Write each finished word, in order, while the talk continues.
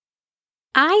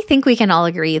I think we can all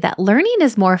agree that learning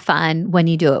is more fun when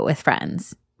you do it with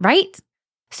friends, right?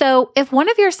 So if one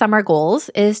of your summer goals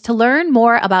is to learn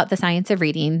more about the science of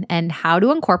reading and how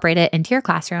to incorporate it into your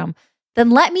classroom, then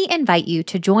let me invite you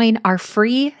to join our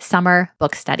free summer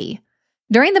book study.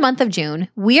 During the month of June,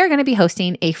 we are going to be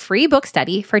hosting a free book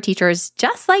study for teachers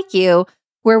just like you,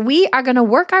 where we are going to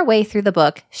work our way through the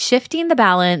book, Shifting the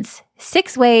Balance,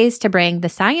 6 Ways to Bring the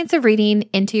Science of Reading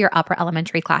into Your Upper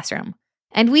Elementary Classroom.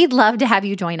 And we'd love to have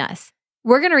you join us.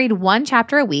 We're going to read 1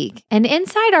 chapter a week, and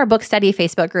inside our book study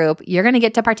Facebook group, you're going to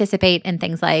get to participate in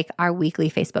things like our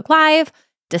weekly Facebook Live,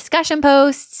 discussion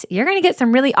posts, you're going to get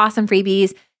some really awesome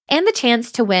freebies, and the chance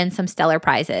to win some stellar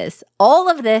prizes. All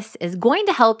of this is going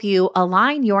to help you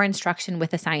align your instruction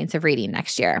with the science of reading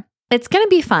next year. It's going to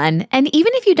be fun, and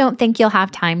even if you don't think you'll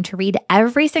have time to read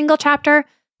every single chapter,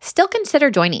 still consider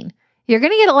joining. You're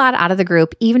going to get a lot out of the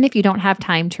group, even if you don't have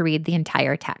time to read the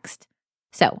entire text.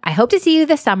 So I hope to see you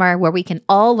this summer where we can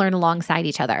all learn alongside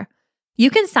each other.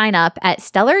 You can sign up at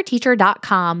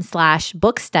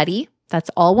stellarteacher.com/bookstudy.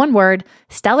 That's all one word,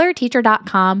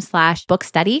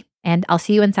 stellarteacher.com/bookstudy, and I'll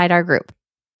see you inside our group.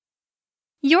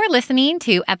 You're listening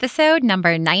to episode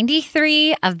number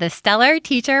 93 of the Stellar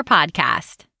Teacher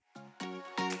Podcast.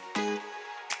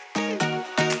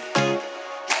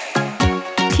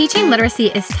 Teaching literacy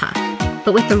is tough,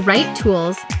 but with the right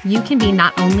tools, you can be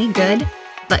not only good,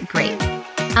 but great.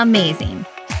 Amazing.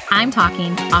 I'm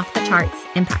talking off the charts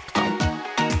impactful.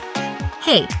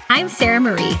 Hey, I'm Sarah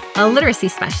Marie, a literacy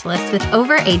specialist with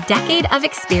over a decade of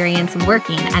experience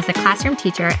working as a classroom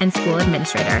teacher and school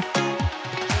administrator.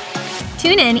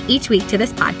 Tune in each week to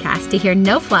this podcast to hear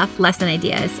no-fluff lesson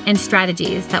ideas and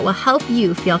strategies that will help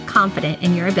you feel confident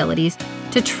in your abilities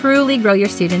to truly grow your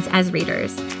students as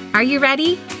readers. Are you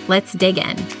ready? Let's dig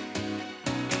in.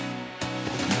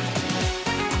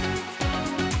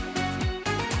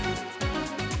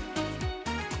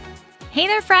 Hey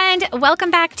there, friend.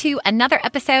 Welcome back to another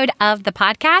episode of the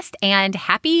podcast, and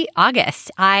happy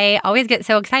August. I always get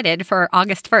so excited for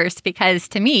August 1st because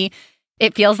to me,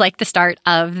 it feels like the start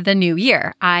of the new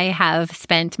year. I have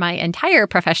spent my entire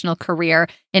professional career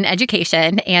in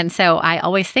education, and so I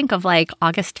always think of like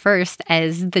August 1st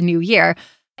as the new year.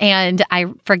 And I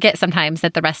forget sometimes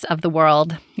that the rest of the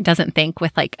world doesn't think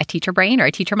with like a teacher brain or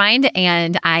a teacher mind,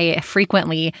 and I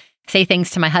frequently say things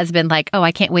to my husband like, oh,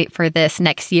 I can't wait for this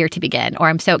next year to begin, or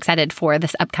I'm so excited for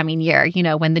this upcoming year. You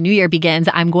know, when the new year begins,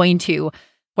 I'm going to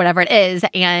whatever it is.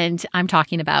 And I'm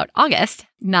talking about August,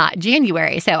 not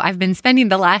January. So I've been spending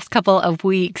the last couple of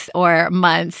weeks or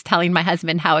months telling my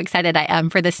husband how excited I am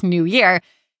for this new year.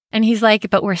 And he's like,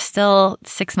 but we're still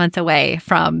 6 months away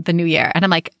from the new year. And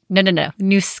I'm like, no,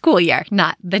 new school year,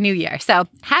 not the new year. So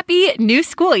happy new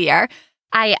school year.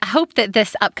 I hope that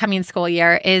this upcoming school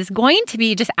year is going to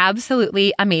be just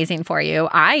absolutely amazing for you.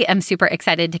 I am super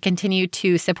excited to continue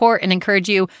to support and encourage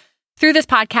you through this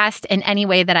podcast in any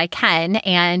way that I can.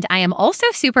 And I am also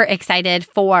super excited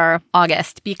for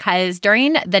August because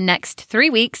during the next 3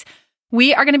 weeks,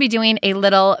 we are going to be doing a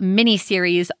little mini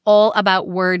series all about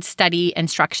word study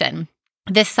instruction.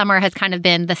 This summer has kind of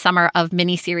been the summer of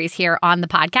mini series here on the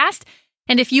podcast.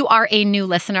 And if you are a new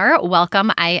listener,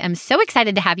 welcome. I am so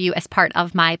excited to have you as part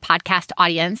of my podcast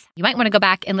audience. You might want to go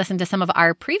back and listen to some of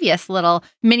our previous little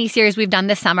mini series we've done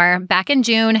this summer. Back in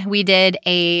June, we did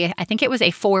I think it was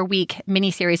a 4-week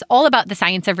mini series all about the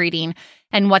science of reading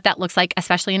and what that looks like,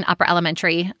 especially in upper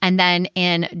elementary. And then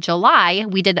in July,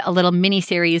 we did a little mini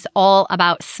series all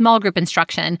about small group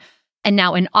instruction. And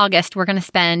now in August, we're going to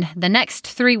spend the next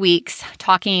 3 weeks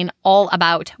talking all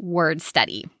about word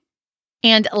study.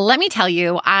 And let me tell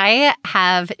you, I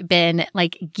have been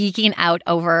like geeking out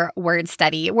over word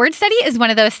study. Word study is one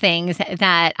of those things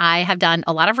that I have done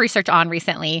a lot of research on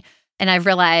recently. And I've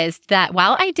realized that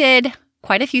while I did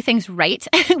quite a few things right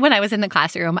when I was in the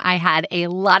classroom, I had a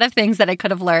lot of things that I could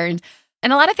have learned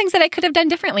and a lot of things that I could have done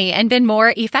differently and been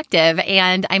more effective.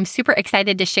 And I'm super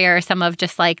excited to share some of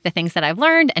just like the things that I've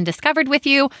learned and discovered with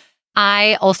you.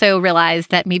 I also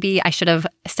realized that maybe I should have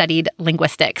studied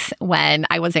linguistics when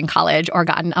I was in college or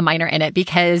gotten a minor in it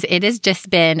because it has just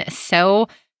been so,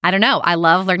 I don't know, I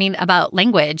love learning about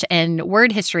language and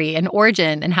word history and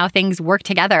origin and how things work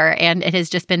together. And it has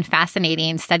just been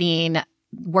fascinating studying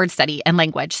word study and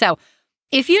language. So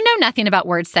if you know nothing about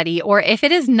word study, or if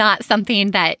it is not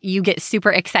something that you get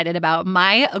super excited about,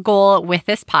 my goal with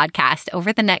this podcast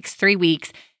over the next 3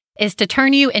 weeks is to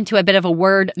turn you into a bit of a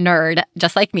word nerd,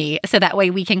 just like me. So that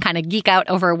way we can kind of geek out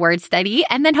over word study.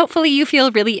 And then hopefully you feel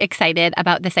really excited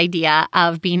about this idea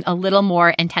of being a little more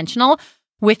intentional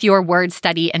with your word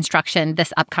study instruction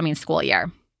this upcoming school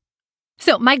year.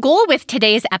 So my goal with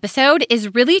today's episode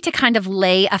is really to kind of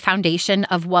lay a foundation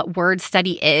of what word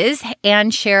study is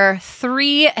and share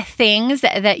 3 things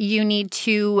that you need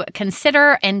to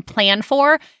consider and plan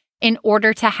for in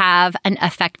order to have an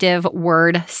effective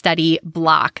word study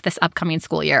block this upcoming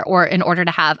school year, or in order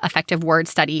to have effective word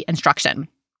study instruction.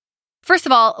 First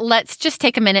of all, let's just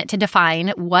take a minute to define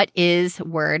what is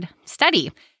word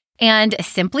study. And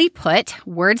simply put,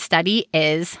 word study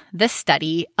is the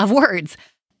study of words.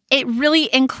 It really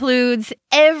includes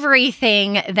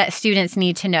everything that students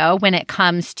need to know when it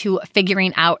comes to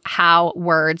figuring out how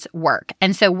words work.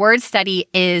 And so word study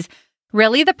is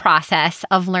really the process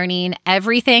of learning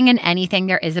everything and anything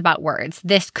there is about words.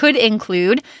 This could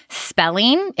include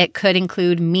spelling, it could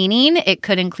include meaning, it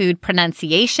could include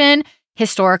pronunciation,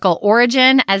 historical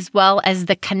origin, as well as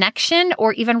the connection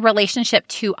or even relationship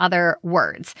to other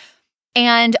words.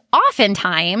 And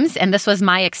oftentimes, and this was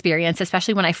my experience,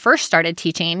 especially when I first started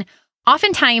teaching,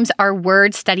 oftentimes our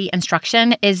word study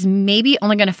instruction is maybe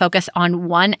only going to focus on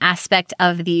one aspect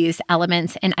of these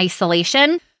elements in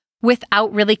isolation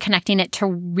without really connecting it to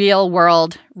real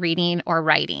world reading or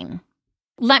writing.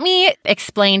 Let me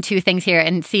explain 2 things here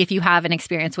and see if you have an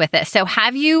experience with this. So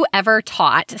have you ever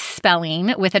taught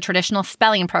spelling with a traditional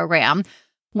spelling program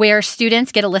where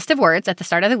students get a list of words at the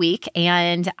start of the week?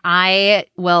 And I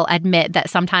will admit that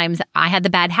sometimes I had the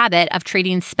bad habit of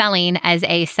treating spelling as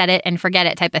a set it and forget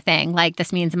it type of thing. Like,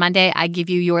 this means Monday, I give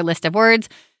you your list of words.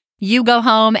 You go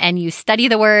home and you study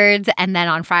the words, and then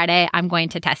on Friday, I'm going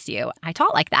to test you. I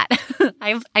taught like that.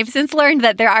 I've since learned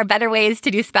that there are better ways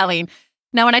to do spelling.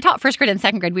 Now, when I taught 1st grade and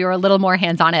 2nd grade, we were a little more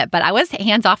hands-on it, but I was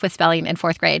hands-off with spelling in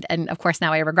 4th grade. And of course,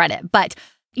 now I regret it. But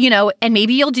and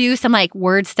maybe you'll do some like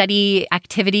word study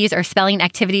activities or spelling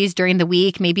activities during the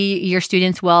week. Maybe your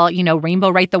students will, rainbow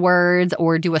write the words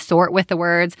or do a sort with the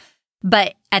words.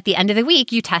 But at the end of the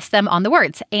week, you test them on the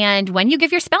words. And when you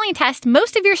give your spelling test,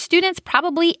 most of your students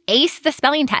probably ace the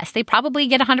spelling test. They probably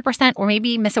get 100% or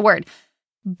maybe miss a word.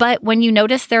 But when you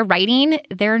notice their writing,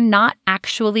 they're not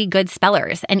actually good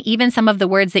spellers. And even some of the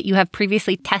words that you have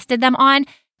previously tested them on,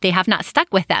 they have not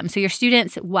stuck with them. So your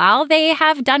students, while they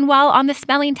have done well on the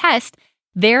spelling test,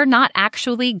 they're not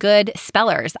actually good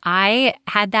spellers. I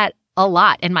had that a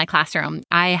lot in my classroom.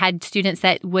 I had students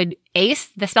that would ace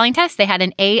the spelling test. They had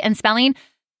an A in spelling,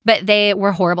 but they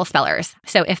were horrible spellers.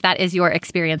 So if that is your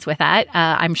experience with that,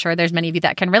 I'm sure there's many of you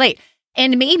that can relate.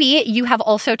 And maybe you have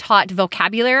also taught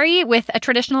vocabulary with a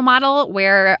traditional model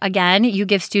where, again, you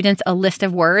give students a list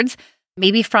of words,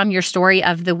 maybe from your story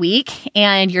of the week,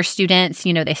 and your students,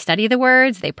 they study the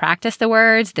words, they practice the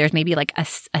words. There's maybe like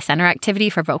a center activity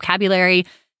for vocabulary.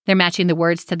 They're matching the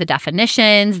words to the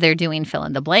definitions. They're doing fill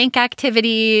in the blank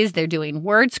activities. They're doing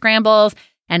word scrambles.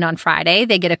 And on Friday,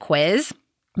 they get a quiz.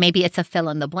 Maybe it's a fill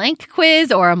in the blank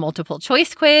quiz or a multiple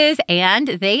choice quiz, and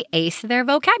they ace their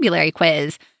vocabulary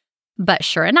quiz. But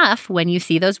sure enough, when you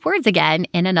see those words again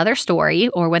in another story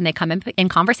or when they come in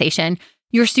conversation,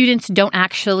 your students don't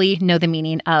actually know the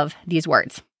meaning of these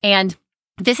words. And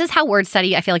this is how word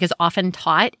study, I feel like, is often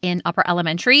taught in upper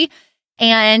elementary.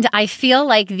 And I feel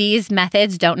like these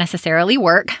methods don't necessarily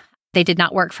work. They did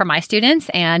not work for my students.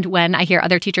 And when I hear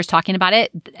other teachers talking about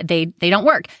it, they don't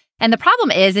work. And the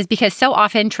problem is because so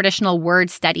often traditional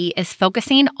word study is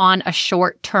focusing on a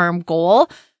short-term goal,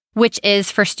 which is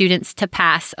for students to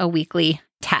pass a weekly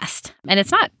test. And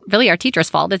it's not really our teacher's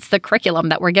fault. It's the curriculum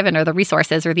that we're given or the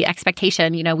resources or the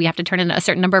expectation. We have to turn in a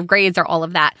certain number of grades or all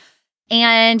of that.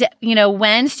 And,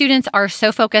 when students are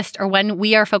so focused, or when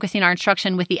we are focusing our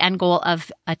instruction with the end goal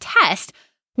of a test,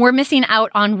 we're missing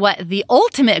out on what the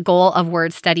ultimate goal of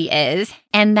word study is.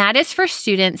 And that is for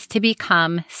students to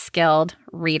become skilled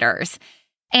readers.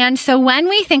 And so when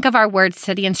we think of our word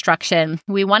study instruction,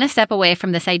 we want to step away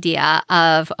from this idea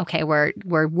of, okay, we're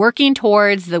working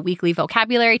towards the weekly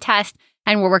vocabulary test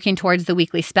and we're working towards the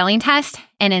weekly spelling test.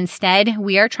 And instead,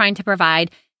 we are trying to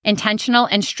provide intentional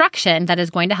instruction that is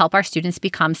going to help our students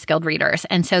become skilled readers.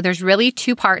 And so there's really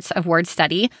 2 parts of word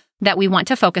study that we want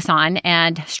to focus on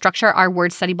and structure our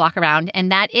word study block around.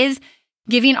 And that is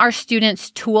giving our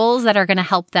students tools that are going to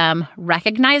help them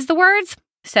recognize the words.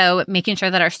 So making sure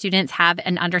that our students have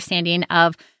an understanding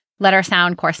of letter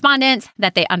sound correspondence,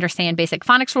 that they understand basic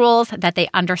phonics rules, that they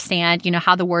understand,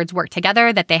 how the words work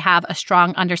together, that they have a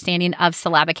strong understanding of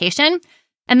syllabication.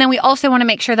 And then we also want to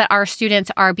make sure that our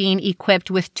students are being equipped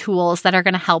with tools that are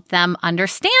going to help them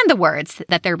understand the words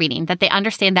that they're reading, that they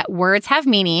understand that words have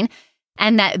meaning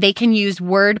and that they can use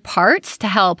word parts to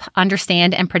help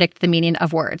understand and predict the meaning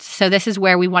of words. So this is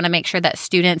where we want to make sure that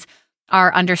students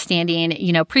are understanding,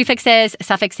 prefixes,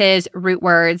 suffixes, root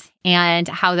words, and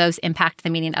how those impact the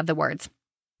meaning of the words.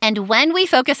 And when we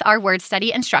focus our word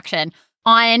study instruction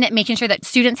on making sure that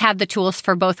students have the tools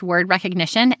for both word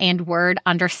recognition and word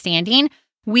understanding,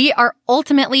 we are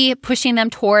ultimately pushing them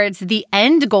towards the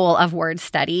end goal of word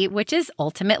study, which is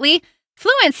ultimately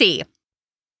fluency.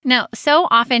 Now, so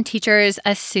often teachers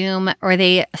assume or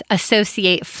they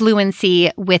associate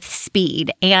fluency with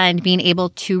speed and being able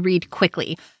to read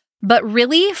quickly. But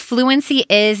really, fluency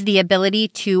is the ability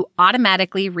to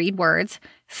automatically read words,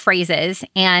 phrases,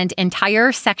 and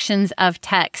entire sections of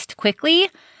text quickly,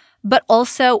 but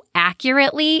also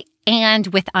accurately and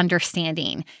with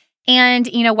understanding. And,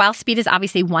 while speed is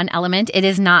obviously one element, it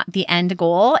is not the end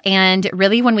goal. And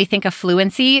really, when we think of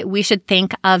fluency, we should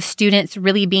think of students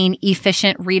really being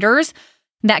efficient readers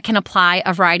that can apply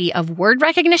a variety of word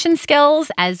recognition skills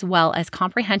as well as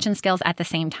comprehension skills at the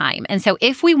same time. And so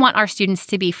if we want our students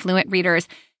to be fluent readers,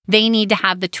 they need to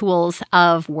have the tools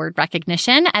of word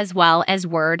recognition as well as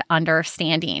word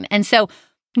understanding. And so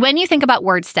when you think about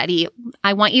word study,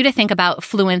 I want you to think about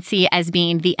fluency as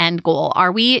being the end goal.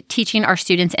 Are we teaching our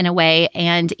students in a way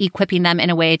and equipping them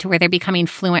in a way to where they're becoming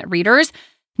fluent readers?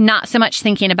 Not so much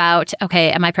thinking about,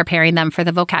 okay, am I preparing them for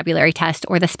the vocabulary test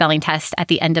or the spelling test at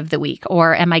the end of the week?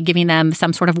 Or am I giving them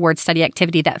some sort of word study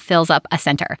activity that fills up a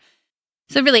center?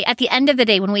 So really, at the end of the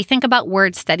day, when we think about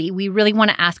word study, we really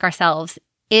want to ask ourselves,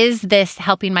 is this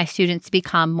helping my students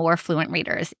become more fluent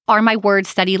readers? Are my word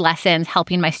study lessons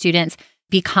helping my students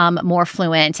become more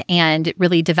fluent and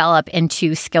really develop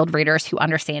into skilled readers who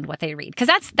understand what they read? Because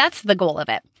that's the goal of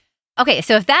it. Okay,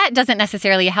 so if that doesn't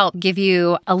necessarily help give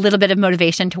you a little bit of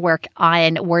motivation to work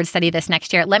on word study this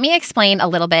next year, let me explain a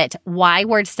little bit why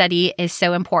word study is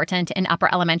so important in upper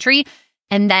elementary,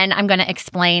 and then I'm going to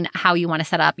explain how you want to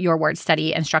set up your word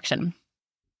study instruction.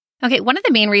 Okay, one of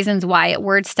the main reasons why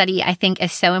word study, I think,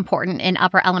 is so important in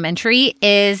upper elementary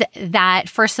is that,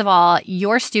 first of all,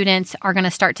 your students are going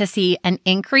to start to see an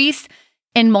increase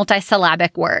in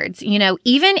multisyllabic words.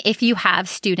 Even if you have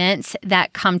students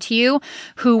that come to you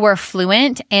who were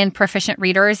fluent and proficient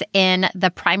readers in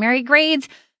the primary grades,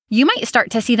 you might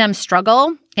start to see them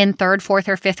struggle in third, fourth,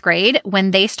 or fifth grade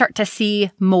when they start to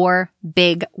see more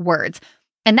big words.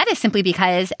 And that is simply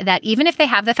because that even if they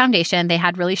have the foundation, they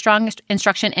had really strong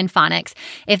instruction in phonics,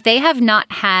 if they have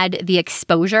not had the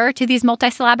exposure to these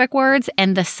multisyllabic words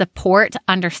and the support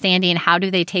understanding how do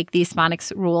they take these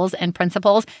phonics rules and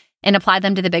principles and apply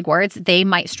them to the big words, they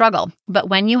might struggle. But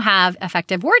when you have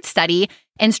effective word study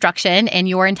instruction and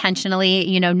you're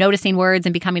intentionally, noticing words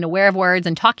and becoming aware of words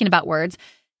and talking about words,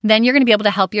 then you're going to be able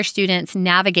to help your students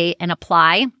navigate and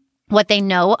apply what they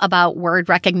know about word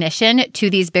recognition to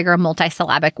these bigger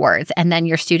multisyllabic words. And then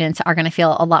your students are going to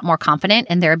feel a lot more confident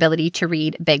in their ability to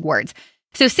read big words.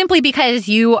 So simply because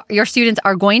your students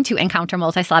are going to encounter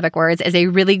multisyllabic words is a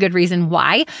really good reason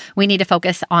why we need to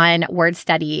focus on word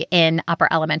study in upper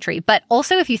elementary. But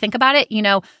also, if you think about it,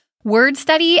 word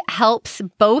study helps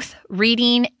both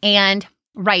reading and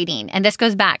writing. And this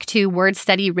goes back to word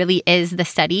study really is the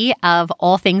study of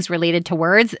all things related to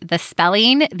words, the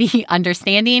spelling, the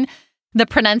understanding, the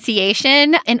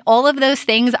pronunciation, and all of those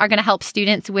things are going to help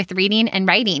students with reading and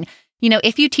writing.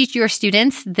 If you teach your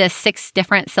students the 6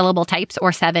 different syllable types,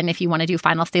 or 7 if you want to do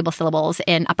final stable syllables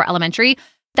in upper elementary,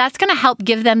 that's going to help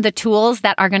give them the tools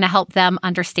that are going to help them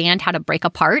understand how to break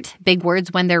apart big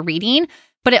words when they're reading.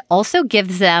 But it also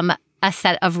gives them a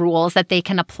set of rules that they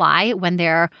can apply when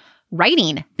they're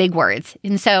writing big words.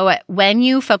 And so when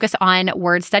you focus on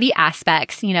word study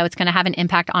aspects, it's going to have an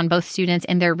impact on both students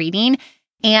in their reading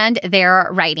and their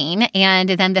writing. And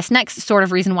then this next sort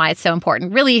of reason why it's so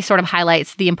important really sort of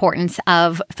highlights the importance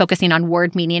of focusing on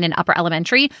word meaning in upper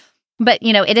elementary. But,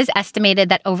 it is estimated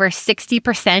that over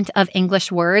 60% of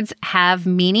English words have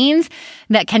meanings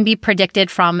that can be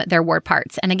predicted from their word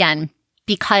parts. And again,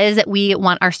 because we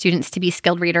want our students to be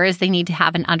skilled readers, they need to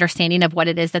have an understanding of what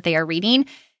it is that they are reading.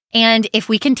 And if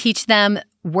we can teach them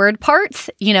word parts,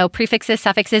 prefixes,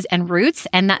 suffixes, and roots,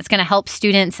 and that's going to help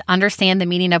students understand the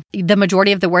meaning of the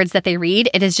majority of the words that they read,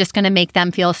 it is just going to make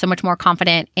them feel so much more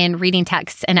confident in reading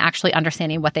texts and actually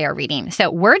understanding what they are reading.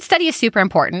 So word study is super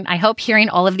important. I hope hearing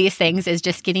all of these things is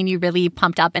just getting you really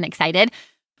pumped up and excited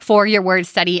for your word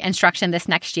study instruction this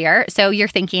next year. So you're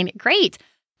thinking, great,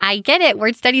 I get it.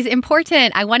 Word study is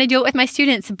important. I want to do it with my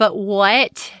students, but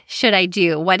what should I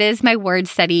do? What is my word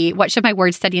study? What should my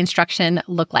word study instruction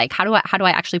look like? How do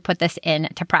I actually put this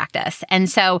into practice? And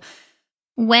so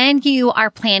when you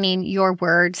are planning your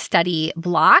word study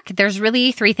block, there's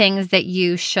really 3 things that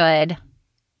you should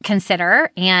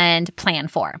consider and plan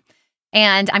for.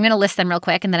 And I'm going to list them real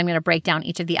quick, and then I'm going to break down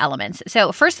each of the elements.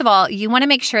 So first of all, you want to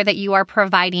make sure that you are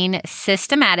providing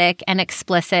systematic and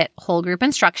explicit whole group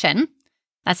instruction.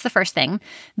 That's the first thing.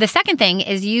 The second thing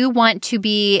is you want to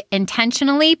be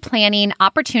intentionally planning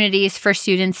opportunities for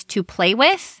students to play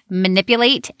with,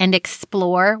 manipulate, and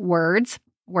explore words,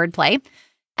 wordplay.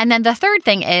 And then the third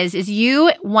thing is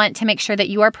you want to make sure that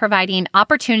you are providing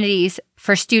opportunities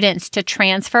for students to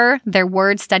transfer their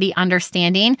word study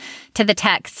understanding to the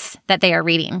texts that they are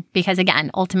reading. Because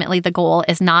again, ultimately the goal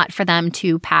is not for them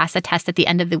to pass a test at the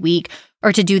end of the week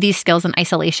or to do these skills in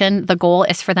isolation. The goal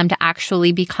is for them to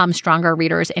actually become stronger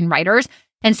readers and writers.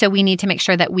 And so we need to make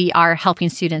sure that we are helping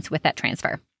students with that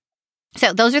transfer.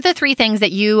 So those are the three things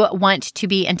that you want to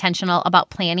be intentional about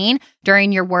planning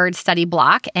during your word study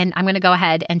block. And I'm going to go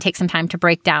ahead and take some time to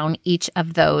break down each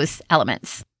of those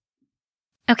elements.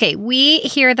 Okay, we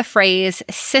hear the phrase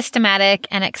systematic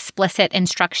and explicit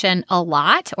instruction a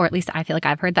lot, or at least I feel like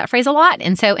I've heard that phrase a lot.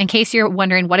 And so in case you're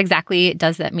wondering what exactly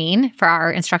does that mean for our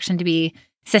instruction to be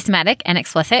systematic and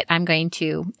explicit, I'm going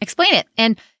to explain it.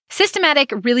 And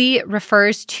systematic really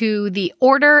refers to the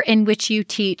order in which you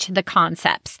teach the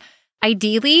concepts.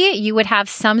 Ideally, you would have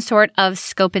some sort of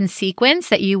scope and sequence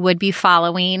that you would be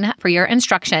following for your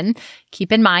instruction.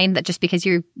 Keep in mind that just because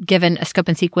you're given a scope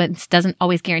and sequence doesn't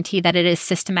always guarantee that it is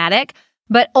systematic.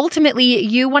 But ultimately,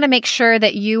 you want to make sure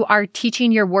that you are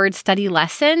teaching your word study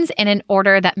lessons in an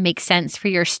order that makes sense for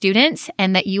your students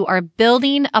and that you are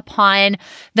building upon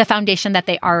the foundation that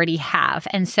they already have.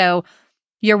 And so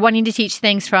you're wanting to teach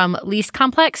things from least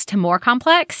complex to more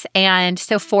complex. And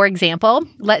so, for example,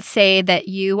 let's say that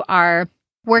you are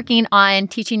working on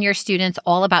teaching your students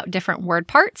all about different word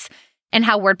parts and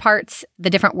how the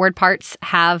different word parts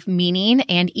have meaning,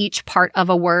 and each part of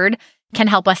a word can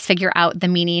help us figure out the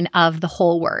meaning of the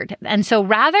whole word. And so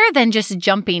rather than just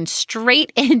jumping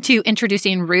straight into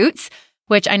introducing roots,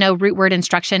 which I know root word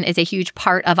instruction is a huge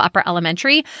part of upper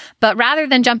elementary. But rather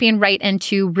than jumping right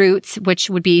into roots, which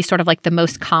would be sort of like the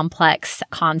most complex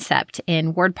concept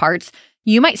in word parts,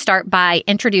 you might start by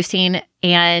introducing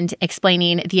and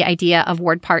explaining the idea of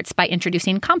word parts by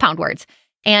introducing compound words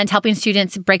and helping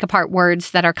students break apart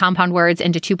words that are compound words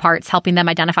into two parts, helping them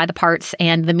identify the parts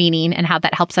and the meaning and how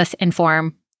that helps us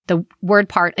inform the word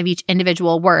part of each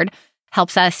individual word,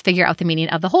 helps us figure out the meaning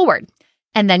of the whole word.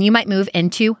 And then you might move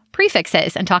into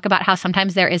prefixes and talk about how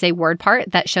sometimes there is a word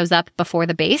part that shows up before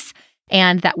the base,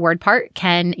 and that word part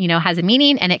can, has a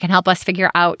meaning and it can help us figure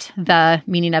out the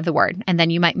meaning of the word. And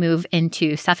then you might move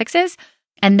into suffixes,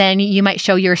 and then you might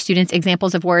show your students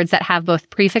examples of words that have both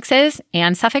prefixes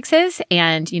and suffixes.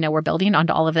 And, we're building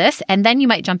onto all of this. And then you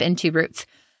might jump into roots.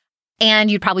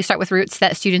 And you'd probably start with roots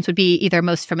that students would be either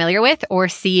most familiar with or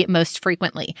see most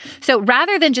frequently. So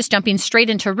rather than just jumping straight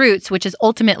into roots, which is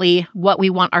ultimately what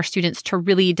we want our students to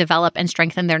really develop and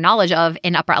strengthen their knowledge of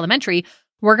in upper elementary,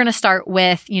 we're going to start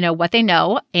with, what they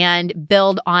know and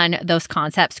build on those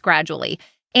concepts gradually.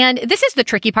 And this is the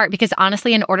tricky part because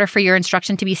honestly, in order for your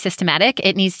instruction to be systematic,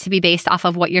 it needs to be based off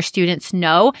of what your students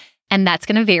know. And that's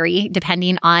going to vary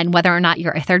depending on whether or not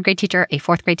you're a third grade teacher, a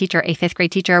fourth grade teacher, a fifth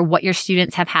grade teacher, what your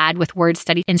students have had with word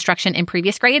study instruction in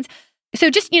previous grades. So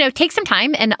just, take some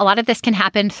time. And a lot of this can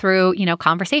happen through,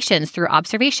 conversations, through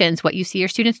observations, what you see your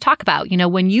students talk about.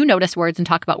 When you notice words and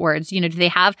talk about words, do they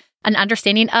have an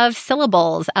understanding of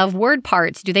syllables, of word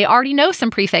parts? Do they already know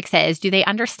some prefixes? Do they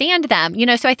understand them?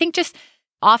 So I think just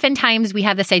oftentimes we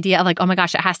have this idea of like, oh my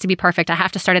gosh, it has to be perfect. I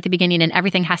have to start at the beginning and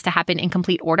everything has to happen in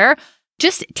complete order.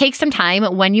 Just take some time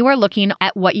when you are looking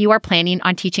at what you are planning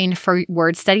on teaching for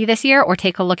word study this year, or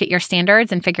take a look at your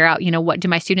standards and figure out, what do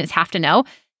my students have to know?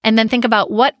 And then think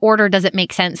about what order does it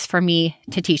make sense for me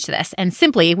to teach this? And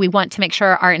simply, we want to make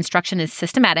sure our instruction is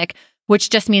systematic,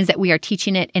 which just means that we are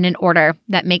teaching it in an order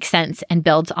that makes sense and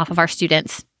builds off of our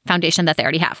students' foundation that they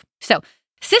already have. So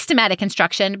systematic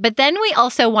instruction, but then we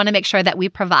also want to make sure that we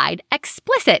provide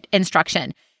explicit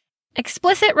instruction.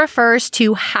 Explicit refers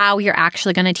to how you're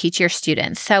actually going to teach your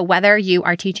students. So whether you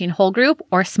are teaching whole group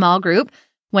or small group,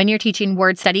 when you're teaching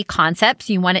word study concepts,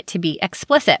 you want it to be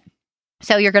explicit.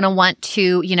 So you're going to want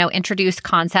to, introduce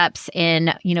concepts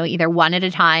in, either one at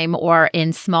a time or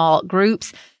in small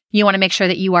groups. You want to make sure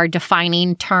that you are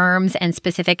defining terms and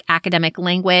specific academic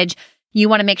language. You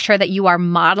want to make sure that you are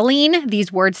modeling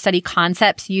these word study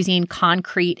concepts using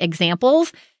concrete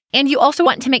examples. And you also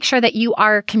want to make sure that you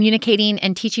are communicating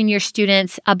and teaching your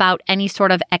students about any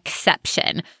sort of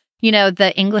exception.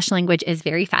 The English language is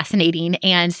very fascinating.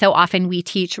 And so often we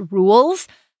teach rules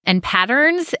and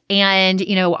patterns and,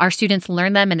 our students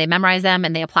learn them and they memorize them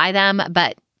and they apply them.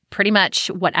 But pretty much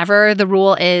whatever the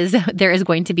rule is, there is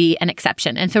going to be an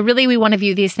exception. And so really we want to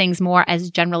view these things more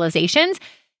as generalizations.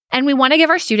 And we want to give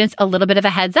our students a little bit of a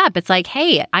heads up. It's like,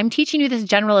 hey, I'm teaching you this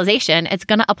generalization. It's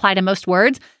going to apply to most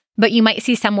words. But you might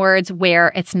see some words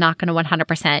where it's not going to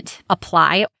 100%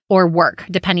 apply or work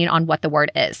depending on what the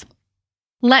word is.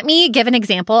 Let me give an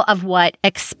example of what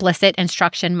explicit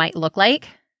instruction might look like.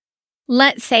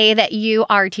 Let's say that you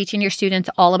are teaching your students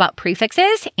all about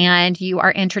prefixes and you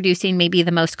are introducing maybe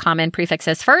the most common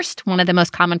prefixes first. One of the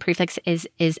most common prefixes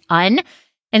is un.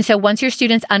 And so once your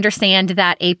students understand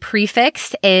that a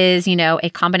prefix is, a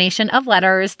combination of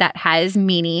letters that has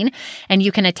meaning and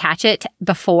you can attach it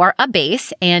before a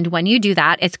base. And when you do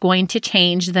that, it's going to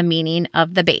change the meaning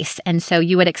of the base. And so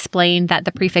you would explain that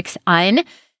the prefix un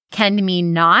can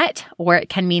mean not, or it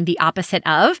can mean the opposite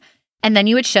of. And then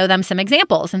you would show them some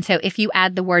examples. And so if you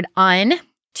add the word un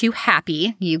to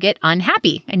happy, you get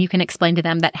unhappy. And you can explain to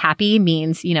them that happy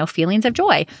means, feelings of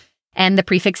joy. And the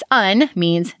prefix un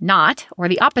means not, or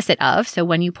the opposite of. So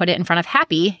when you put it in front of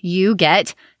happy, you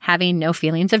get having no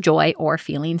feelings of joy or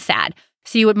feeling sad.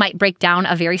 So you might break down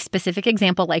a very specific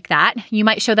example like that. You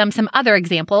might show them some other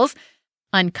examples: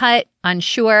 uncut,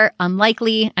 unsure,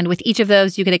 unlikely. And with each of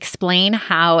those, you could explain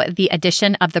how the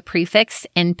addition of the prefix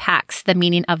impacts the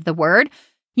meaning of the word.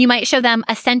 You might show them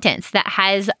a sentence that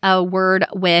has a word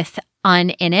with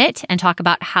un in it and talk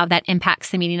about how that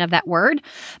impacts the meaning of that word.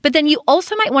 But then you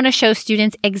also might want to show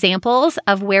students examples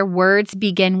of where words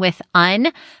begin with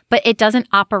un, but it doesn't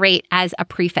operate as a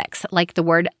prefix, like the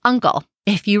word uncle.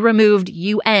 If you removed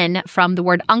un from the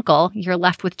word uncle, you're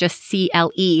left with just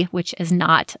cle, which is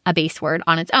not a base word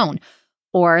on its own.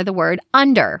 Or the word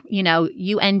under, under.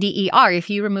 If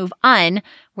you remove un,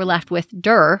 we're left with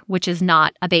der, which is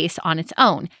not a base on its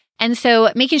own. And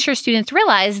so making sure students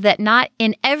realize that not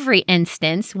in every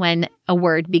instance when a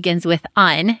word begins with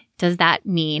un, does that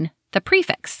mean the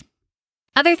prefix.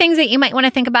 Other things that you might want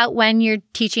to think about when you're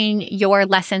teaching your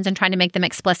lessons and trying to make them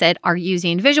explicit are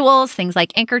using visuals, things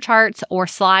like anchor charts or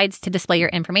slides to display your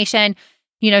information,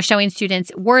 showing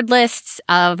students word lists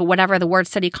of whatever the word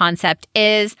study concept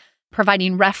is,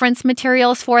 providing reference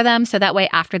materials for them. So that way,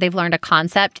 after they've learned a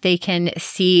concept, they can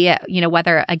see,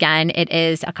 whether, again, it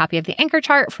is a copy of the anchor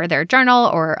chart for their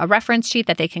journal or a reference sheet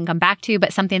that they can come back to,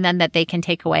 but something then that they can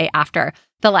take away after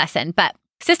the lesson. But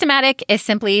systematic is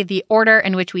simply the order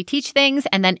in which we teach things,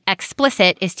 and then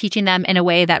explicit is teaching them in a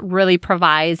way that really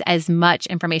provides as much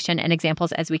information and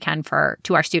examples as we can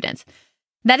to our students.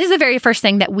 That is the very first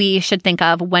thing that we should think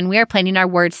of when we are planning our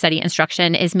word study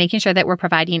instruction, is making sure that we're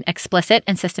providing explicit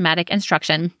and systematic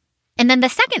instruction. And then the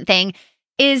second thing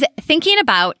is thinking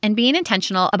about and being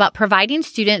intentional about providing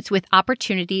students with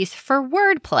opportunities for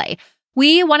wordplay.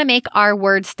 We want to make our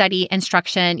word study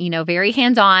instruction, very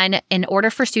hands-on. In order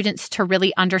for students to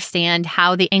really understand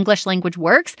how the English language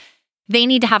works, they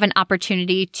need to have an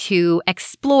opportunity to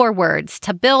explore words,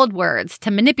 to build words, to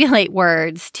manipulate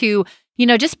words, to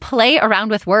just play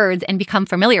around with words and become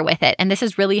familiar with it. And this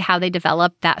is really how they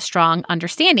develop that strong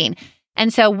understanding.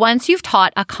 And so once you've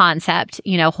taught a concept,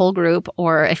 whole group,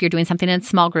 or if you're doing something in a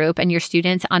small group and your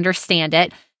students understand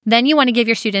it, then you want to give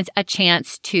your students a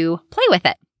chance to play with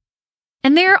it.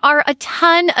 And there are a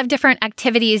ton of different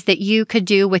activities that you could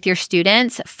do with your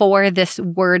students for this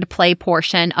word play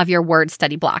portion of your word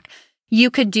study block. You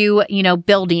could do,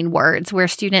 building words where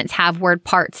students have word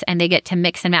parts and they get to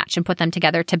mix and match and put them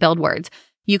together to build words.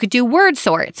 You could do word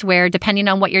sorts where, depending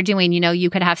on what you're doing, you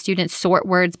could have students sort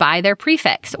words by their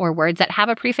prefix, or words that have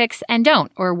a prefix and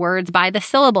don't, or words by the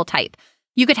syllable type.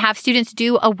 You could have students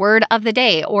do a word of the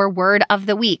day or word of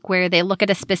the week where they look at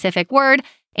a specific word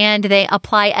and they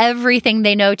apply everything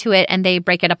they know to it and they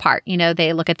break it apart.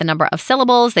 They look at the number of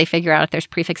syllables, they figure out if there's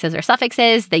prefixes or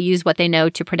suffixes, they use what they know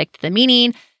to predict the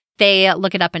meaning. They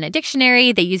look it up in a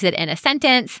dictionary. They use it in a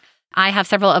sentence. I have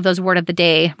several of those word of the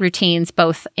day routines,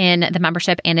 both in the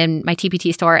membership and in my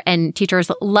TPT store, and teachers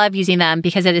love using them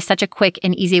because it is such a quick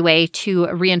and easy way to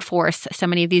reinforce so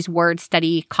many of these word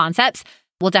study concepts.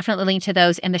 We'll definitely link to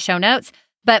those in the show notes.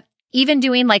 But even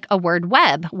doing like a word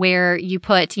web where you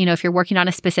put, if you're working on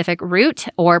a specific root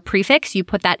or prefix, you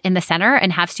put that in the center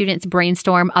and have students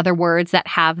brainstorm other words that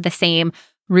have the same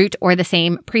root or the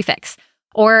same prefix.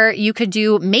 Or you could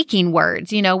do making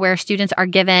words, where students are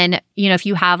given, if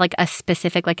you have like a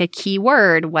specific, like a key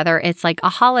word, whether it's like a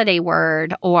holiday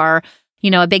word or,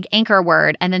 a big anchor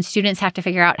word, and then students have to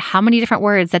figure out how many different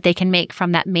words that they can make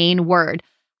from that main word.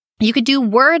 You could do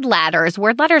word ladders.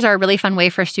 Word ladders are a really fun way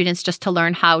for students just to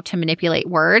learn how to manipulate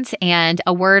words. And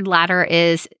a word ladder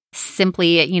is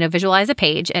simply, visualize a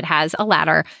page. It has a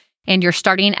ladder and you're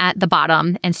starting at the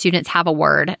bottom and students have a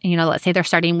word, let's say they're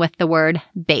starting with the word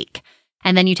bake.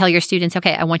 And then you tell your students,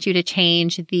 okay, I want you to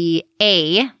change the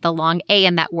A, the long A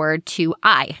in that word, to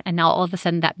I. And now all of a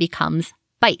sudden that becomes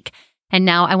bike. And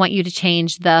now I want you to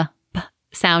change the P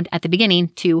sound at the beginning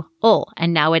to ul.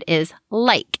 And now it is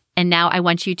like. And now I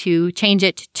want you to change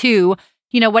it to,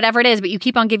 whatever it is, but you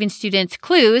keep on giving students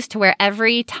clues to where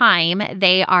every time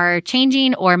they are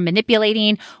changing or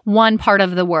manipulating one part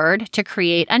of the word to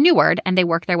create a new word, and they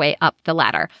work their way up the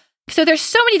ladder. So there's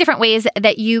so many different ways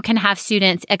that you can have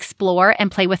students explore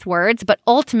and play with words, but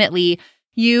ultimately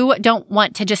you don't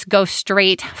want to just go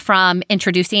straight from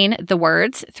introducing the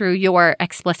words through your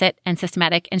explicit and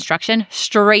systematic instruction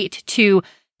straight to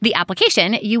the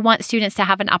application. You want students to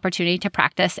have an opportunity to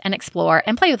practice and explore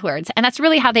and play with words. And that's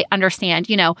really how they understand,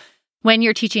 when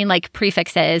you're teaching like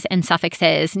prefixes and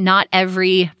suffixes, not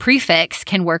every prefix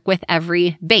can work with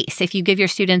every base. If you give your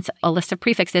students a list of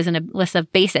prefixes and a list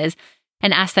of bases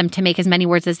and ask them to make as many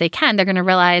words as they can, they're going to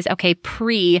realize, okay,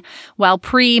 pre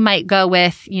might go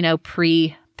with,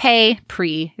 pre-pay,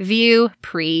 pre-view,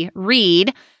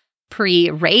 pre-read,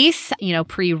 pre-race,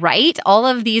 pre-write. All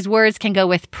of these words can go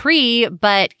with pre,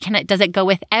 but does it go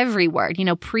with every word?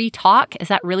 Pre-talk, is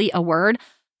that really a word?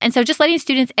 And so just letting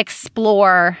students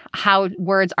explore how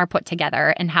words are put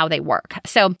together and how they work.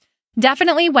 So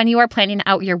definitely when you are planning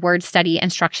out your word study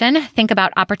instruction, think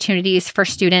about opportunities for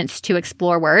students to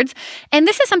explore words. And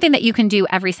this is something that you can do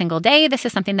every single day. This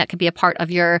is something that could be a part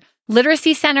of your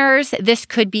literacy centers. This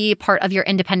could be part of your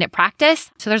independent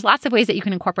practice. So there's lots of ways that you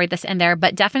can incorporate this in there,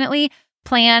 but definitely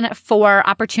plan for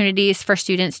opportunities for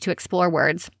students to explore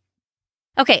words.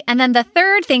 Okay, and then the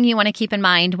third thing you want to keep in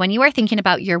mind when you are thinking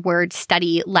about your word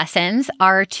study lessons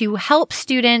are to help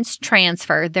students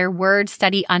transfer their word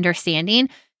study understanding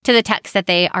to the text that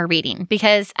they are reading.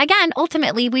 Because again,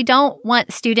 ultimately, we don't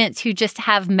want students who just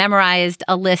have memorized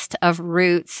a list of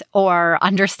roots or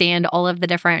understand all of the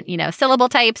different, syllable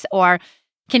types or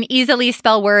can easily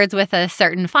spell words with a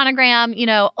certain phonogram.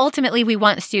 Ultimately, we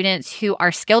want students who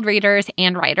are skilled readers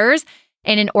and writers.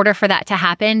 And in order for that to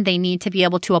happen, they need to be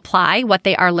able to apply what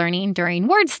they are learning during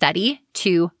word study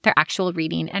to their actual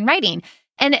reading and writing.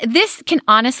 And this can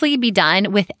honestly be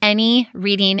done with any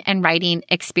reading and writing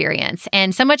experience.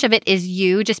 And so much of it is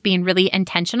you just being really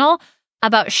intentional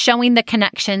about showing the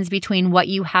connections between what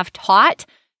you have taught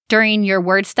during your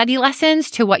word study lessons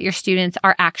to what your students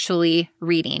are actually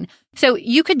reading. So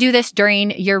you could do this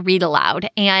during your read aloud.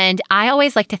 And I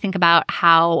always like to think about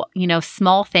how,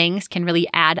 small things can really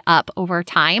add up over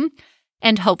time.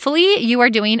 And hopefully you are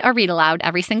doing a read aloud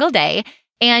every single day.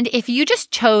 And if you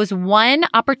just chose one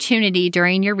opportunity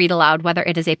during your read aloud, whether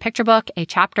it is a picture book, a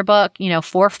chapter book,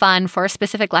 for fun, for a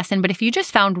specific lesson, but if you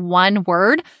just found one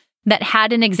word that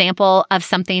had an example of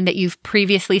something that you've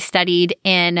previously studied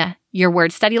in your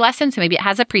word study lesson, so maybe it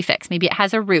has a prefix, maybe it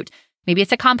has a root, maybe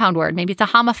it's a compound word, maybe it's a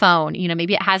homophone,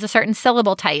 maybe it has a certain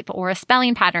syllable type or a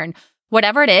spelling pattern,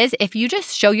 whatever it is, if you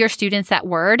just show your students that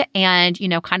word and,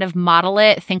 kind of model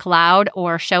it, think aloud,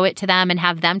 or show it to them and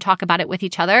have them talk about it with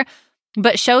each other,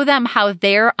 but show them how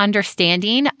their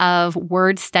understanding of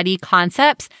word study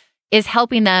concepts is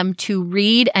helping them to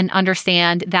read and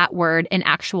understand that word in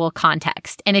actual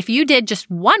context. And if you did just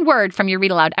one word from your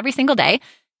read aloud every single day,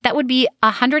 that would be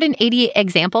 180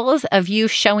 examples of you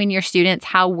showing your students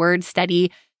how word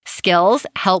study skills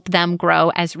help them grow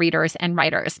as readers and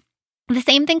writers. The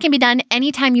same thing can be done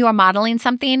anytime you are modeling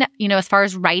something, as far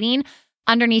as writing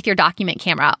underneath your document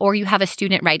camera, or you have a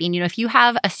student writing. If you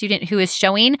have a student who is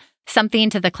showing something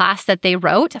to the class that they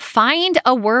wrote, find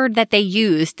a word that they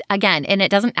used again. And it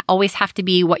doesn't always have to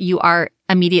be what you are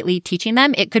immediately teaching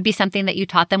them. It could be something that you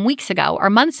taught them weeks ago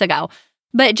or months ago,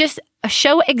 but just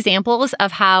show examples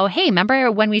of how, hey,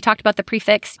 remember when we talked about the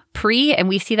prefix pre and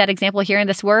we see that example here in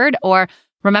this word? Or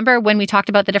remember when we talked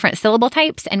about the different syllable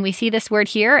types and we see this word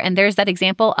here and there's that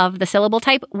example of the syllable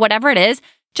type, whatever it is,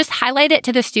 just highlight it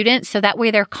to the students so that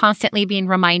way they're constantly being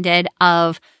reminded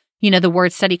of the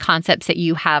word study concepts that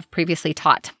you have previously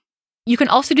taught. You can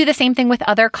also do the same thing with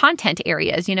other content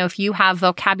areas. If you have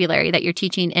vocabulary that you're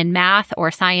teaching in math or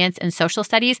science and social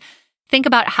studies, think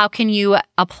about how can you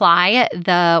apply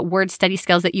the word study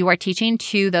skills that you are teaching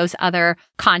to those other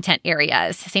content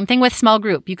areas. Same thing with small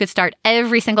group. You could start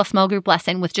every single small group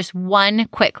lesson with just one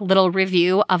quick little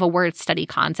review of a word study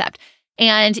concept.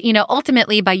 And,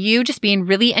 ultimately by you just being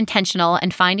really intentional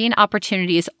and finding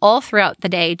opportunities all throughout the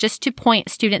day just to point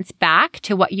students back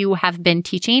to what you have been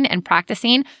teaching and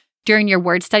practicing during your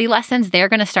word study lessons, they're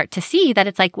going to start to see that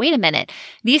it's like, wait a minute,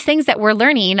 these things that we're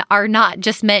learning are not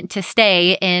just meant to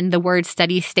stay in the word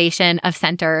study station of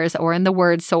centers or in the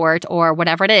word sort or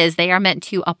whatever it is. They are meant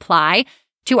to apply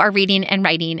to our reading and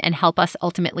writing and help us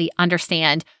ultimately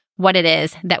understand what it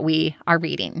is that we are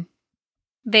reading.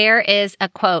 There is a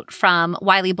quote from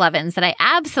Wiley Blevins that I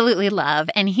absolutely love.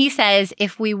 And he says,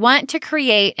 if we want to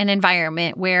create an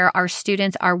environment where our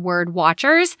students are word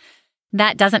watchers,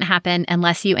 that doesn't happen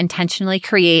unless you intentionally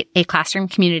create a classroom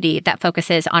community that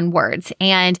focuses on words.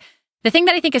 And the thing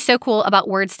that I think is so cool about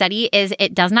word study is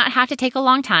it does not have to take a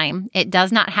long time. It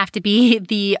does not have to be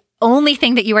the only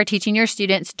thing that you are teaching your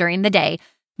students during the day.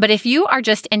 But if you are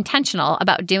just intentional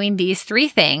about doing these 3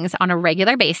 things on a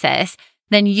regular basis,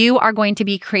 then you are going to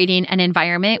be creating an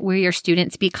environment where your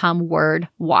students become word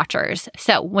watchers.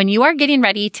 So when you are getting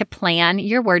ready to plan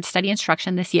your word study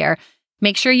instruction this year,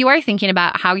 make sure you are thinking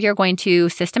about how you're going to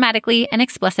systematically and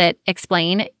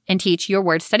explain and teach your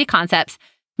word study concepts.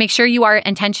 Make sure you are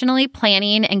intentionally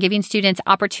planning and giving students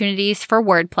opportunities for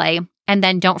wordplay. And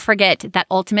then don't forget that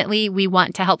ultimately we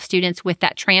want to help students with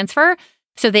that transfer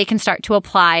so they can start to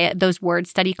apply those word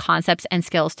study concepts and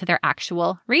skills to their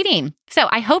actual reading. So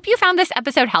I hope you found this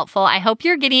episode helpful. I hope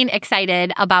you're getting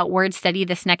excited about word study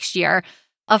this next year.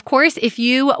 Of course, if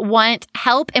you want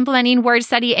help implementing word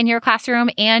study in your classroom,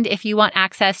 and if you want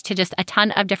access to just a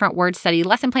ton of different word study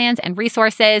lesson plans and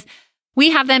resources,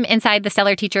 we have them inside the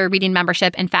Stellar Teacher Reading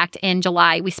Membership. In fact, in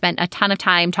July, we spent a ton of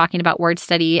time talking about word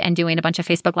study and doing a bunch of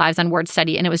Facebook Lives on word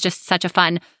study, and it was just such a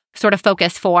fun sort of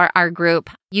focus for our group.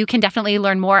 You can definitely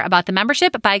learn more about the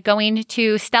membership by going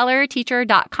to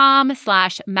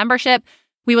stellarteacher.com/membership.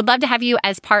 We would love to have you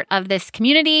as part of this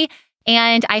community.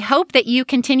 And I hope that you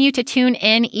continue to tune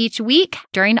in each week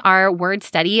during our word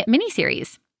study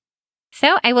mini-series.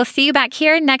 So I will see you back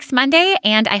here next Monday,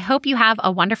 and I hope you have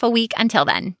a wonderful week until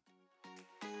then.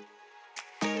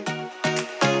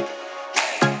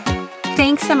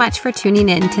 Thanks so much for tuning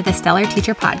in to the Stellar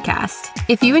Teacher Podcast.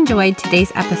 If you enjoyed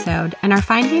today's episode and are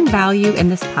finding value in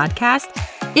this podcast,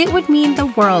 it would mean the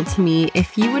world to me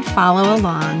if you would follow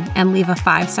along and leave a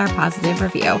 5-star positive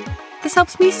review. This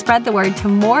helps me spread the word to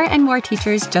more and more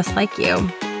teachers just like you.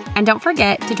 And don't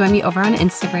forget to join me over on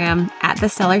Instagram at the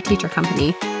Stellar Teacher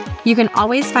Company. You can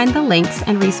always find the links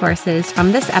and resources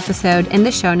from this episode in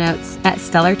the show notes at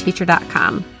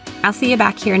stellarteacher.com. I'll see you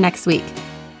back here next week.